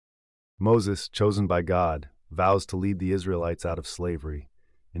Moses, chosen by God, vows to lead the Israelites out of slavery,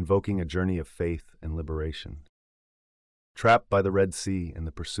 invoking a journey of faith and liberation. Trapped by the Red Sea and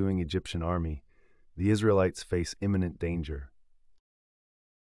the pursuing Egyptian army, the Israelites face imminent danger.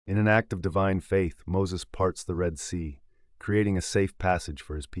 In an act of divine faith, Moses parts the Red Sea, creating a safe passage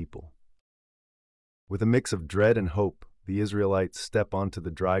for his people. With a mix of dread and hope, the Israelites step onto the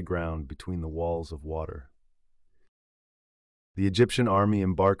dry ground between the walls of water. The Egyptian army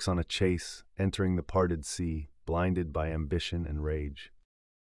embarks on a chase, entering the parted sea, blinded by ambition and rage.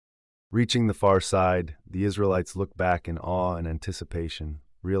 Reaching the far side, the Israelites look back in awe and anticipation,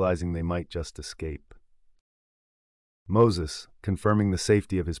 realizing they might just escape. Moses, confirming the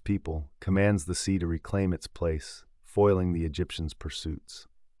safety of his people, commands the sea to reclaim its place, foiling the Egyptians' pursuits.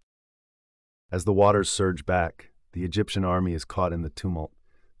 As the waters surge back, the Egyptian army is caught in the tumult,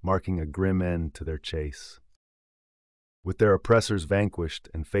 marking a grim end to their chase. With their oppressors vanquished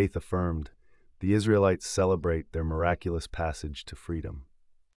and faith affirmed, the Israelites celebrate their miraculous passage to freedom.